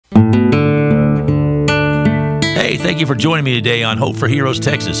Hey, thank you for joining me today on Hope for Heroes,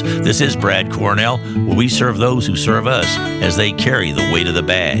 Texas. This is Brad Cornell, where we serve those who serve us as they carry the weight of the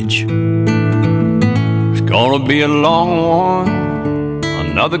badge. It's gonna be a long one,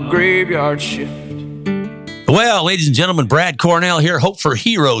 another graveyard shift. Well, ladies and gentlemen, Brad Cornell here, Hope for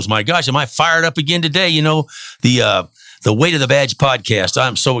Heroes. My gosh, am I fired up again today? You know, the Weight of the Badge podcast.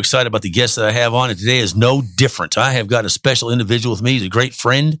 I'm so excited about the guest that I have on, and today is no different. I have got a special individual with me. He's a great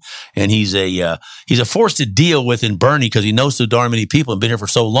friend, and he's a force to deal with in Boerne because he knows so darn many people and been here for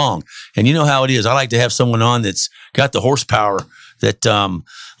so long. And you know how it is. I like to have someone on that's got the horsepower, that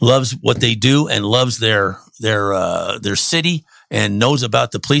loves what they do and loves their city and knows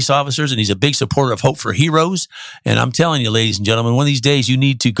about the police officers, and he's a big supporter of Hope for Heroes. And I'm telling you, ladies and gentlemen, one of these days you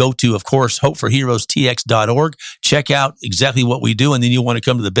need to go to, of course, hopeforheroestx.org, check out exactly what we do, and then you'll want to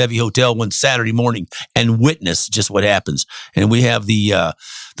come to the Bevy Hotel one Saturday morning and witness just what happens. And we have the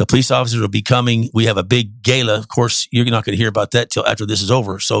police officers will be coming. We have a big gala. Of course, you're not going to hear about that till after this is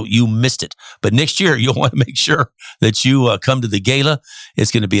over, so you missed it. But next year, you'll want to make sure that you come to the gala. It's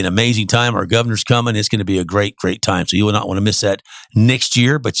going to be an amazing time. Our governor's coming. It's going to be a great, great time. So you will not want to miss that next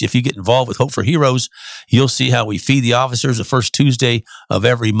year. But if you get involved with Hope for Heroes, you'll see how we feed the officers the first Tuesday of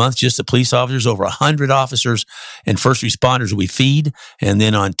every month, just the police officers, over 100 officers and first responders we feed. And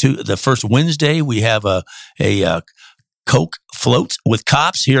then on the first Wednesday, we have a Coke float with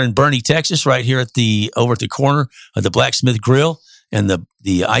cops here in Boerne, Texas, right here over at the corner of the Blacksmith Grill and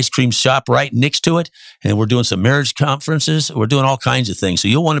the ice cream shop right next to it. And we're doing some marriage conferences. We're doing all kinds of things. So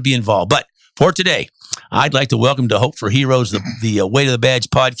you'll want to be involved. But for today, I'd like to welcome to Hope for Heroes, the Weight of the Badge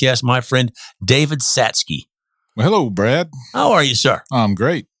podcast, my friend David Satsky. Well, hello, Brad. How are you, sir? I'm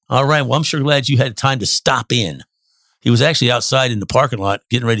great. All right. Well, I'm sure glad you had time to stop in. He was actually outside in the parking lot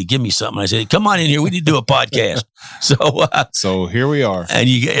getting ready to give me something. I said, come on in here. We need to do a podcast. So here we are. And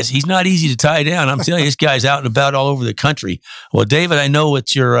you guys, he's not easy to tie down. I'm telling you, this guy's out and about all over the country. Well, David, I know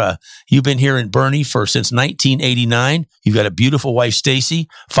it's you've been here in Boerne since 1989. You've got a beautiful wife, Stacy,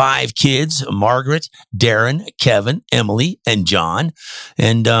 5 kids, Margaret, Darren, Kevin, Emily, and John.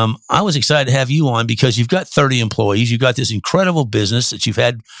 And I was excited to have you on because you've got 30 employees. You've got this incredible business that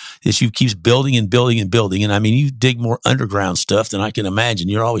you keeps building and building and building. And I mean, you dig more underground stuff than I can imagine.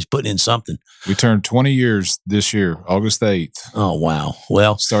 You're always putting in something. We turned 20 years this year, August 8th. Oh, wow.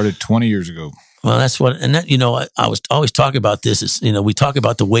 Well, started 20 years ago. Well, that's what, and that, I was always talking about this is, we talk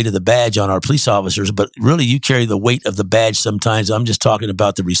about the weight of the badge on our police officers, but really you carry the weight of the badge sometimes. I'm just talking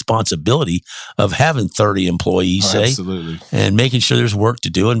about the responsibility of having 30 employees, Absolutely. And making sure there's work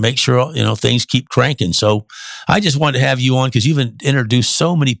to do and make sure, things keep cranking. So I just wanted to have you on because you've introduced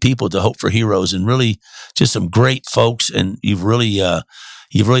so many people to Hope for Heroes and really just some great folks. And you've really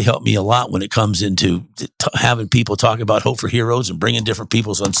helped me a lot when it comes into having people talk about Hope for Heroes and bringing different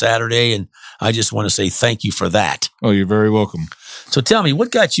peoples on Saturday. And I just want to say thank you for that. Oh, you're very welcome. So tell me, what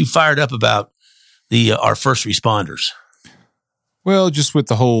got you fired up about our first responders? Well, just with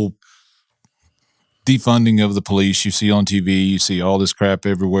the whole defunding of the police, you see on TV, you see all this crap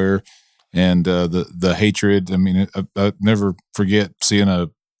everywhere, and the hatred. I mean, I never forget seeing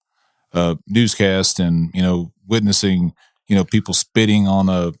a newscast and witnessing people spitting on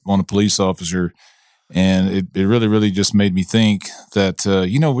a police officer. And it really, really just made me think that,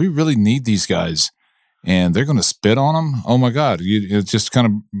 we really need these guys and they're going to spit on them. Oh my God. It just kind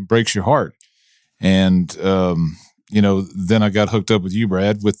of breaks your heart. And, then I got hooked up with you,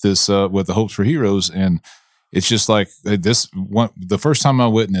 Brad, with this, with the Hopes for Heroes. And it's just like the first time I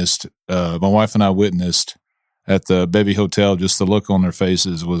witnessed, my wife and I witnessed at the Bevy Hotel, just the look on their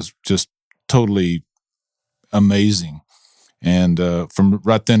faces was just totally amazing. And from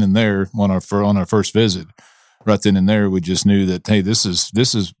right then and there, on our first visit, right then and there, we just knew that, hey, this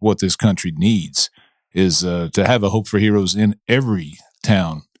is what this country needs, is to have a Hope for Heroes in every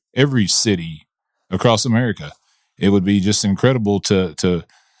town, every city across America. It would be just incredible to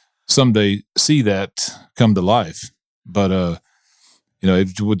someday see that come to life. But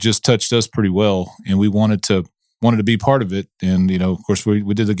it would just touched us pretty well, and we wanted to be part of it. And of course, we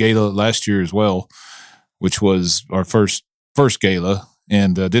did the gala last year as well, which was our first gala,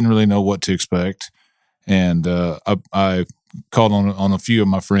 and didn't really know what to expect. And I called on a few of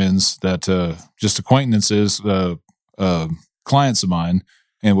my friends that just acquaintances, clients of mine,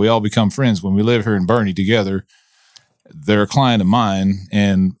 and we all become friends when we live here in Boerne together. They're a client of mine,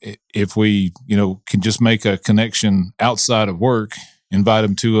 and if we can just make a connection outside of work, invite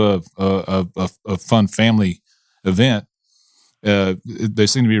them to a fun family event, they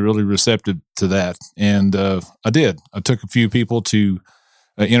seem to be really receptive to that. And I did. I took a few people to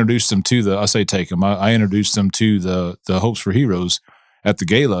introduce them to I introduced them to the Hopes for Heroes. at the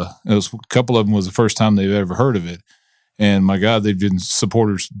gala. A couple of them was the first time they've ever heard of it. And my God, they've been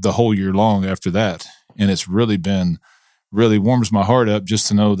supporters the whole year long after that. And it's really warms my heart up just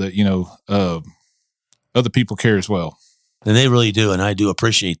to know that, other people care as well. And they really do. And I do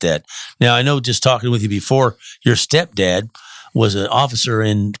appreciate that. Now, I know just talking with you before, your stepdad was an officer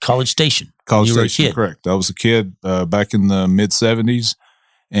in College Station. College Station, correct. I was a kid back in the mid 70s.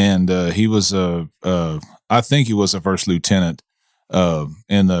 And he was, I think he was a first lieutenant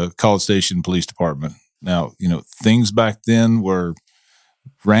in the College Station Police Department. Now, things back then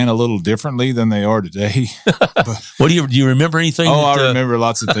ran a little differently than they are today. What do you remember anything? I remember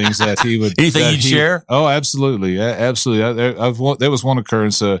lots of things that he would. Anything you'd share? Oh, absolutely, absolutely. There was one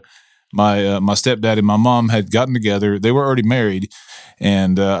occurrence. My stepdad and my mom had gotten together. They were already married,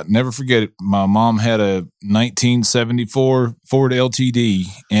 and never forget it. My mom had a 1974 Ford LTD,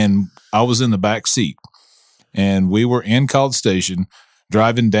 and I was in the back seat, and we were in College Station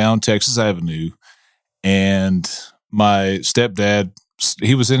driving down Texas Avenue. And my stepdad,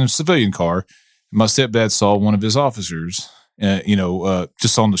 he was in a civilian car. My stepdad saw one of his officers,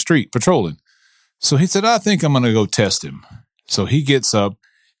 just on the street patrolling. So he said, I think I'm going to go test him. So he gets up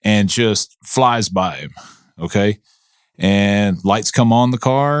and just flies by him. Okay. And lights come on the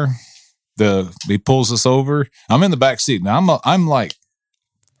car. He pulls us over. I'm in the back seat. Now I'm like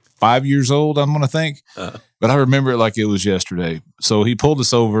 5 years old, I'm going to think, but I remember it like it was yesterday. So he pulled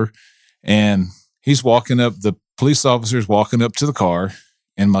us over, and he's walking up, the police officer's walking up to the car,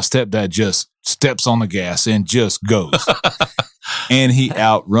 and my stepdad just steps on the gas and just goes. And he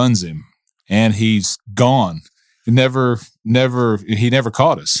outruns him, and he's gone. He never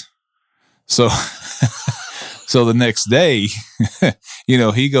caught us. So the next day,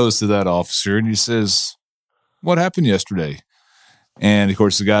 he goes to that officer and he says, what happened yesterday? And of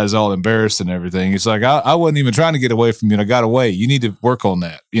course, the guy's all embarrassed and everything. He's like, I wasn't even trying to get away from you. And I got away. You need to work on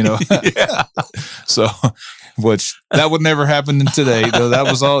that, Yeah. So, which that would never happen today. Though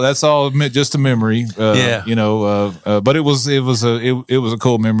that's all just a memory. Yeah. But it was a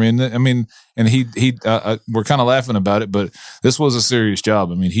cool memory. And I mean, and we're kind of laughing about it, but this was a serious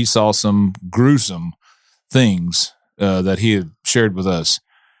job. I mean, he saw some gruesome things that he had shared with us.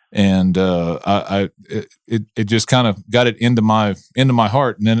 And it just kind of got it into my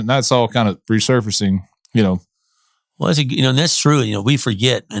heart, and then that's all kind of resurfacing, Well, and that's true. We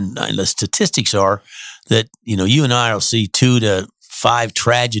forget, and the statistics are that you and I will see 2 to 5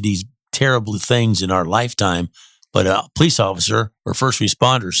 tragedies, terrible things in our lifetime, but a police officer or first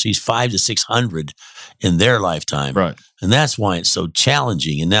responder sees 500 to 600 in their lifetime, right? And that's why it's so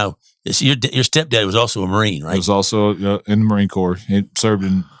challenging. And now your stepdad was also a Marine, right? He was also in the Marine Corps. He served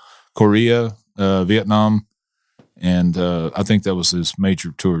in Korea, Vietnam, and I think that was his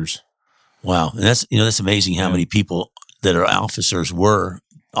major tours. Wow, and that's amazing how many people that are officers were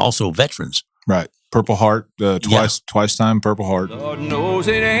also veterans. Right, Purple Heart, twice time Purple Heart. Lord knows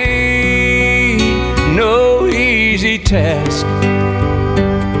it ain't no easy task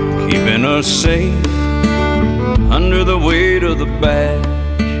keeping us safe under the weight of the badge.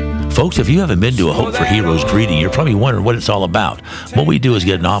 Folks, if you haven't been to a Hope for Heroes greeting, you're probably wondering what it's all about. What we do is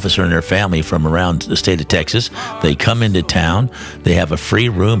get an officer and their family from around the state of Texas. They come into town. They have a free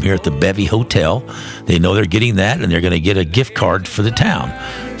room here at the Bevy Hotel. They know they're getting that, and they're going to get a gift card for the town.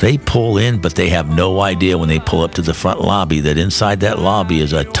 They pull in, but they have no idea when they pull up to the front lobby that inside that lobby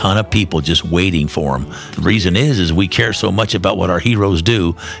is a ton of people just waiting for them. The reason is we care so much about what our heroes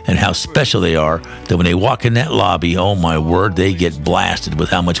do and how special they are that when they walk in that lobby, oh my word, they get blasted with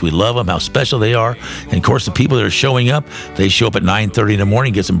how much we love them, how special they are. And of course, the people that are showing up, they show up at 9:30 in the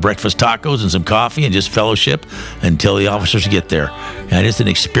morning, get some breakfast tacos and some coffee and just fellowship until the officers get there. And it's an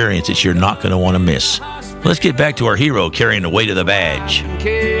experience that you're not going to want to miss. Let's get back to our hero carrying the weight of the badge.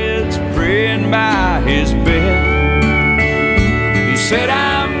 Kids praying by his bed. He said,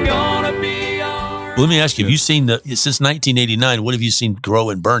 I'm gonna be all right. Let me ask you, have you seen since 1989, what have you seen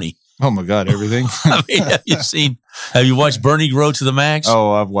grow in Bernie? Oh my God, everything. I mean, have you watched Bernie grow to the max?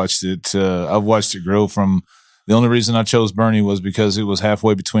 Oh, I've watched it. I've watched it grow from, the only reason I chose Bernie was because it was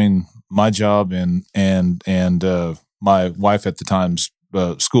halfway between my job and my wife at the time's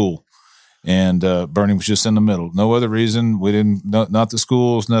school. And Bernie was just in the middle. No other reason. We didn't, not the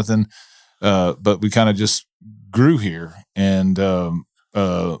schools, nothing. But we kind of just grew here. And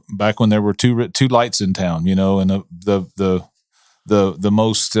back when there were two lights in town, and the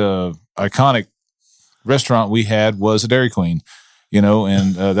most iconic restaurant we had was a Dairy Queen,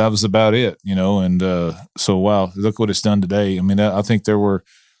 and that was about it, And so, wow, look what it's done today. I mean, I think there were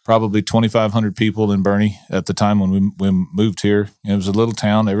probably 2,500 people in Bernie at the time when we moved here. It was a little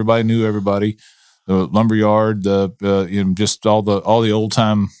town. Everybody knew everybody. lumberyard, just all the old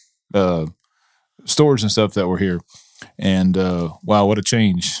time stores and stuff that were here. And wow, what a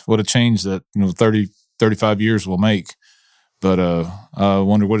change! What a change that 30, 35 years will make. But I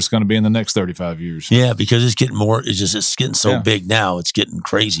wonder what it's going to be in the next 35 years. Yeah, because it's getting more. It's getting so big now. It's getting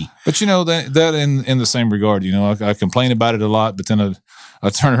crazy. But that in the same regard, I complain about it a lot, but then I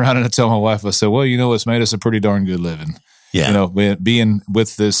turn around and I tell my wife, I said, well, it's made us a pretty darn good living. Yeah. Being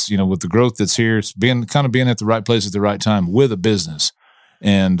with this, with the growth that's here, it's being at the right place at the right time with a business.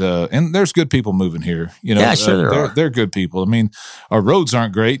 And there's good people moving here. Yeah, sure there are. They're good people. I mean, our roads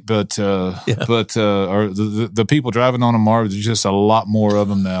aren't great, but the people driving on them are. There's just a lot more of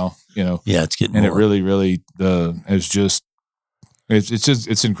them now. Yeah, it's getting and more. It really, really is just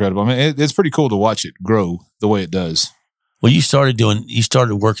it's incredible. I mean, it's pretty cool to watch it grow the way it does. Well, you started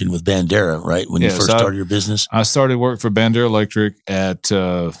working with Bandera, right? When you first started your business? I started work for Bandera Electric at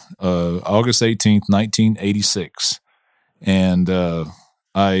August 18th, 1986. And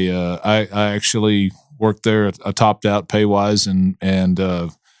I actually worked there. I topped out pay wise, and I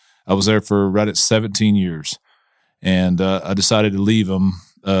was there for right at 17 years. And I decided to leave them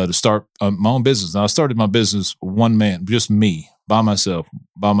to start my own business. Now I started my business one man, just me, by myself,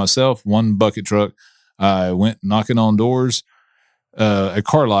 one bucket truck. I went knocking on doors at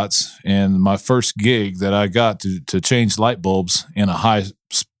car lots, and my first gig that I got to change light bulbs in a high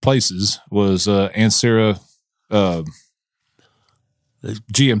places was Ansera.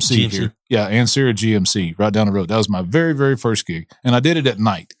 GMC here. Yeah, Ansera GMC right down the road. That was my very, very first gig. And I did it at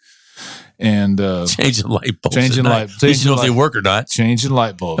night. And changing light bulbs. Changing light bulbs. At least you know if they work or not. Changing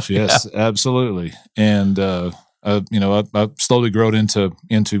light bulbs. Yes, absolutely. And I slowly growed into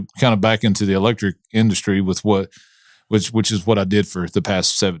kind of back into the electric industry with which is what I did for the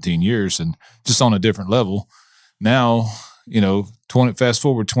past 17 years, and just on a different level. Now, fast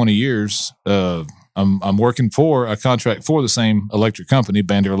forward 20 years, I'm working for a contract for the same electric company.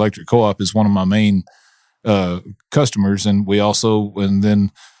 Bandera Electric Co-op is one of my main customers, and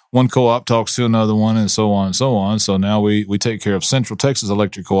then one co-op talks to another one, and so on and so on. So now we take care of Central Texas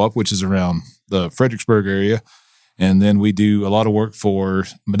Electric Co-op, which is around the Fredericksburg area, and then we do a lot of work for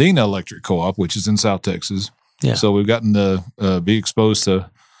Medina Electric Co-op, which is in South Texas. Yeah. So we've gotten to be exposed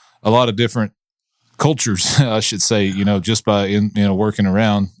to a lot of different cultures, I should say, just by working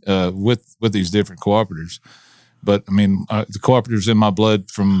around with these different cooperatives. But I mean, the cooperatives in my blood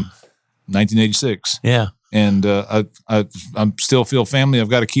from 1986. Yeah. And I'm still feel family. I've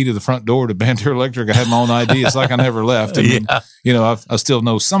got a key to the front door to Bandera Electric. I had my own ID. It's like I never left. I mean, I still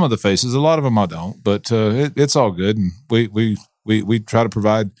know some of the faces. A lot of them I don't, but it's all good. And we try to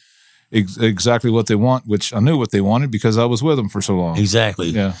provide exactly what they want, which I knew what they wanted because I was with them for so long. Exactly.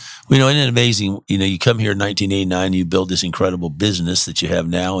 Yeah. Isn't it amazing? You come here in 1989, you build this incredible business that you have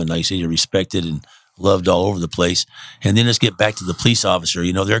now, and like I say, you're respected and loved all over the place. And then let's get back to the police officer.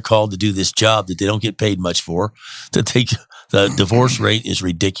 They're called to do this job that they don't get paid much for. The divorce rate is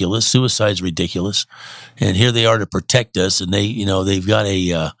ridiculous. Suicide's ridiculous. And here they are to protect us. And they've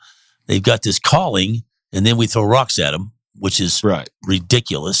got this calling, and then we throw rocks at them, which is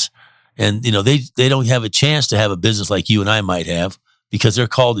ridiculous. And, they don't have a chance to have a business like you and I might have because they're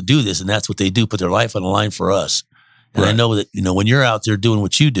called to do this, and that's what they do, put their life on the line for us. And I know that, when you're out there doing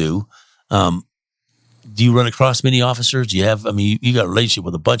what you do, do you run across many officers? You got a relationship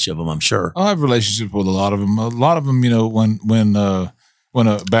with a bunch of them, I'm sure. I have a relationship with a lot of them. A lot of them, when a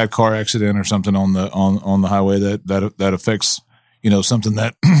bad car accident or something on the highway that affects, something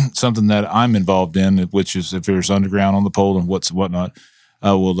that I'm involved in, which is if there's underground on the pole and whatnot,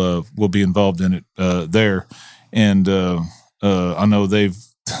 I will be involved in it there. And I know they've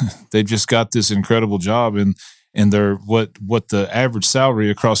just got this incredible job, and they're what the average salary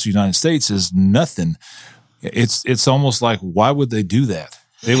across the United States is nothing. It's almost like, why would they do that?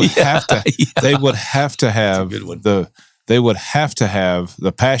 They would have to. Yeah. They would have to have They would have to have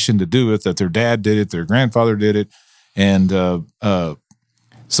the passion to do it. That their dad did it, their grandfather did it, and so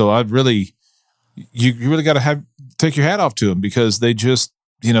you really got to take your hat off to them because they just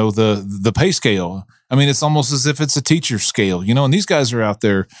the pay scale. I mean, it's almost as if it's a teacher scale, and these guys are out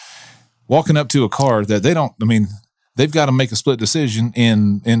there walking up to a car that they've got to make a split decision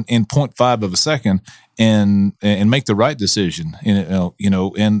in 0.5 of a second and make the right decision.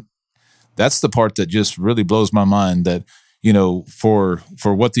 And that's the part that just really blows my mind that, for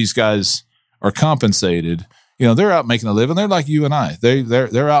what these guys are compensated, they're out making a living. They're like you and I,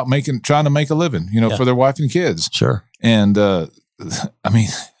 they're out trying to make a living, for their wife and kids. Sure. And,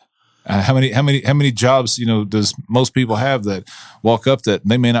 how many jobs, does most people have that walk up that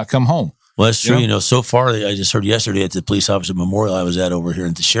they may not come home? Well, that's true. Yeah. You know, so far, I just heard yesterday at the police officer memorial I was at over here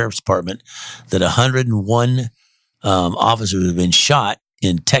at the sheriff's department that 101 officers have been shot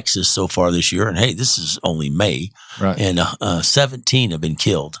in Texas so far this year. And hey, this is only May. Right. And 17 have been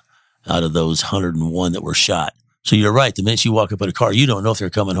killed out of those 101 that were shot. So you're right. The minute you walk up in a car, you don't know if they're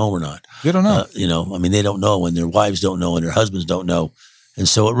coming home or not. You don't know. You know, I mean, they don't know, and their wives don't know, and their husbands don't know. And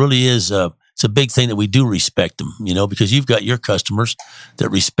so it really is, it's a big thing that we do respect them, you know, because you've got your customers that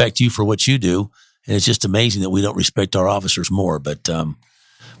respect you for what you do. And it's just amazing that we don't respect our officers more. But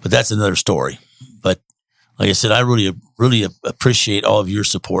that's another story. But like I said, I really appreciate all of your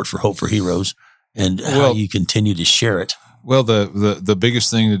support for Hope for Heroes and how you continue to share it. Well, the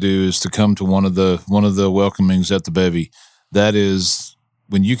biggest thing to do is to come to one of the welcomings at the bevy. That is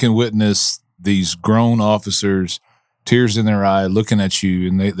when you can witness these grown officers, tears in their eye, looking at you,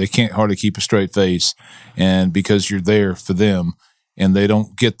 and they can't hardly keep a straight face, and because you're there for them, and they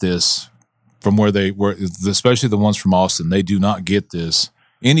don't get this from where they were, especially the ones from Austin. They do not get this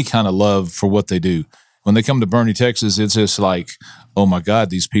any kind of love for what they do. When they come to Boerne, Texas, it's just like, oh my God,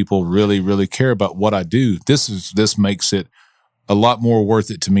 these people really, really care about what I do. This makes it a lot more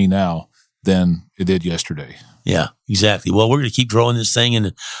worth it to me now than it did yesterday. Yeah, exactly. Well, we're going to keep growing this thing,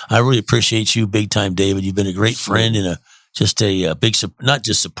 and I really appreciate you big time, David. You've been a great friend and just a big, not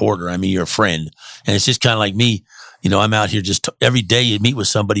just supporter. I mean, you're a friend, and it's just kind of like me. You know, I'm out here just every day. You meet with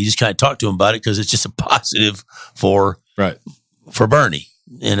somebody, you just kind of talk to them about it because it's just a positive for Boerne,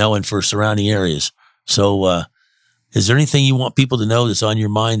 you know, and for surrounding areas. So, is there anything you want people to know that's on your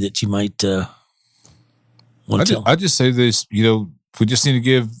mind that you might want to tell? I just say this, you know, we just need to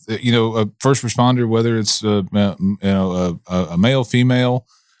give, you know, a first responder, whether it's, you know, a male, female,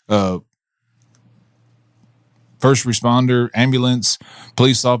 first responder, ambulance,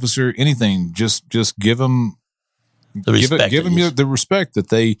 police officer, anything, just give them the respect that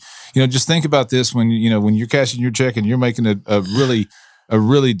they, you know, just think about this when you're cashing your check and you're making a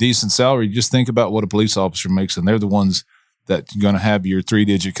really decent salary. Just think about what a police officer makes, and they're the ones that are going to have your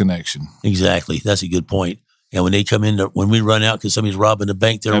 3-digit connection. Exactly. That's a good point. And when they come in, when we run out because somebody's robbing the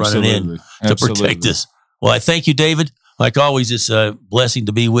bank, they're running in to protect us. Well, I thank you, David. Like always, it's a blessing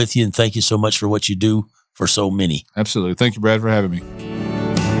to be with you, and thank you so much for what you do for so many. Absolutely. Thank you, Brad, for having me.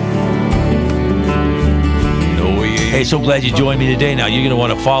 Hey, so glad you joined me today. Now, you're going to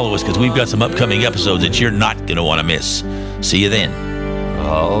want to follow us because we've got some upcoming episodes that you're not going to want to miss. See you then.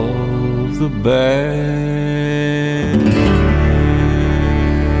 Of the bad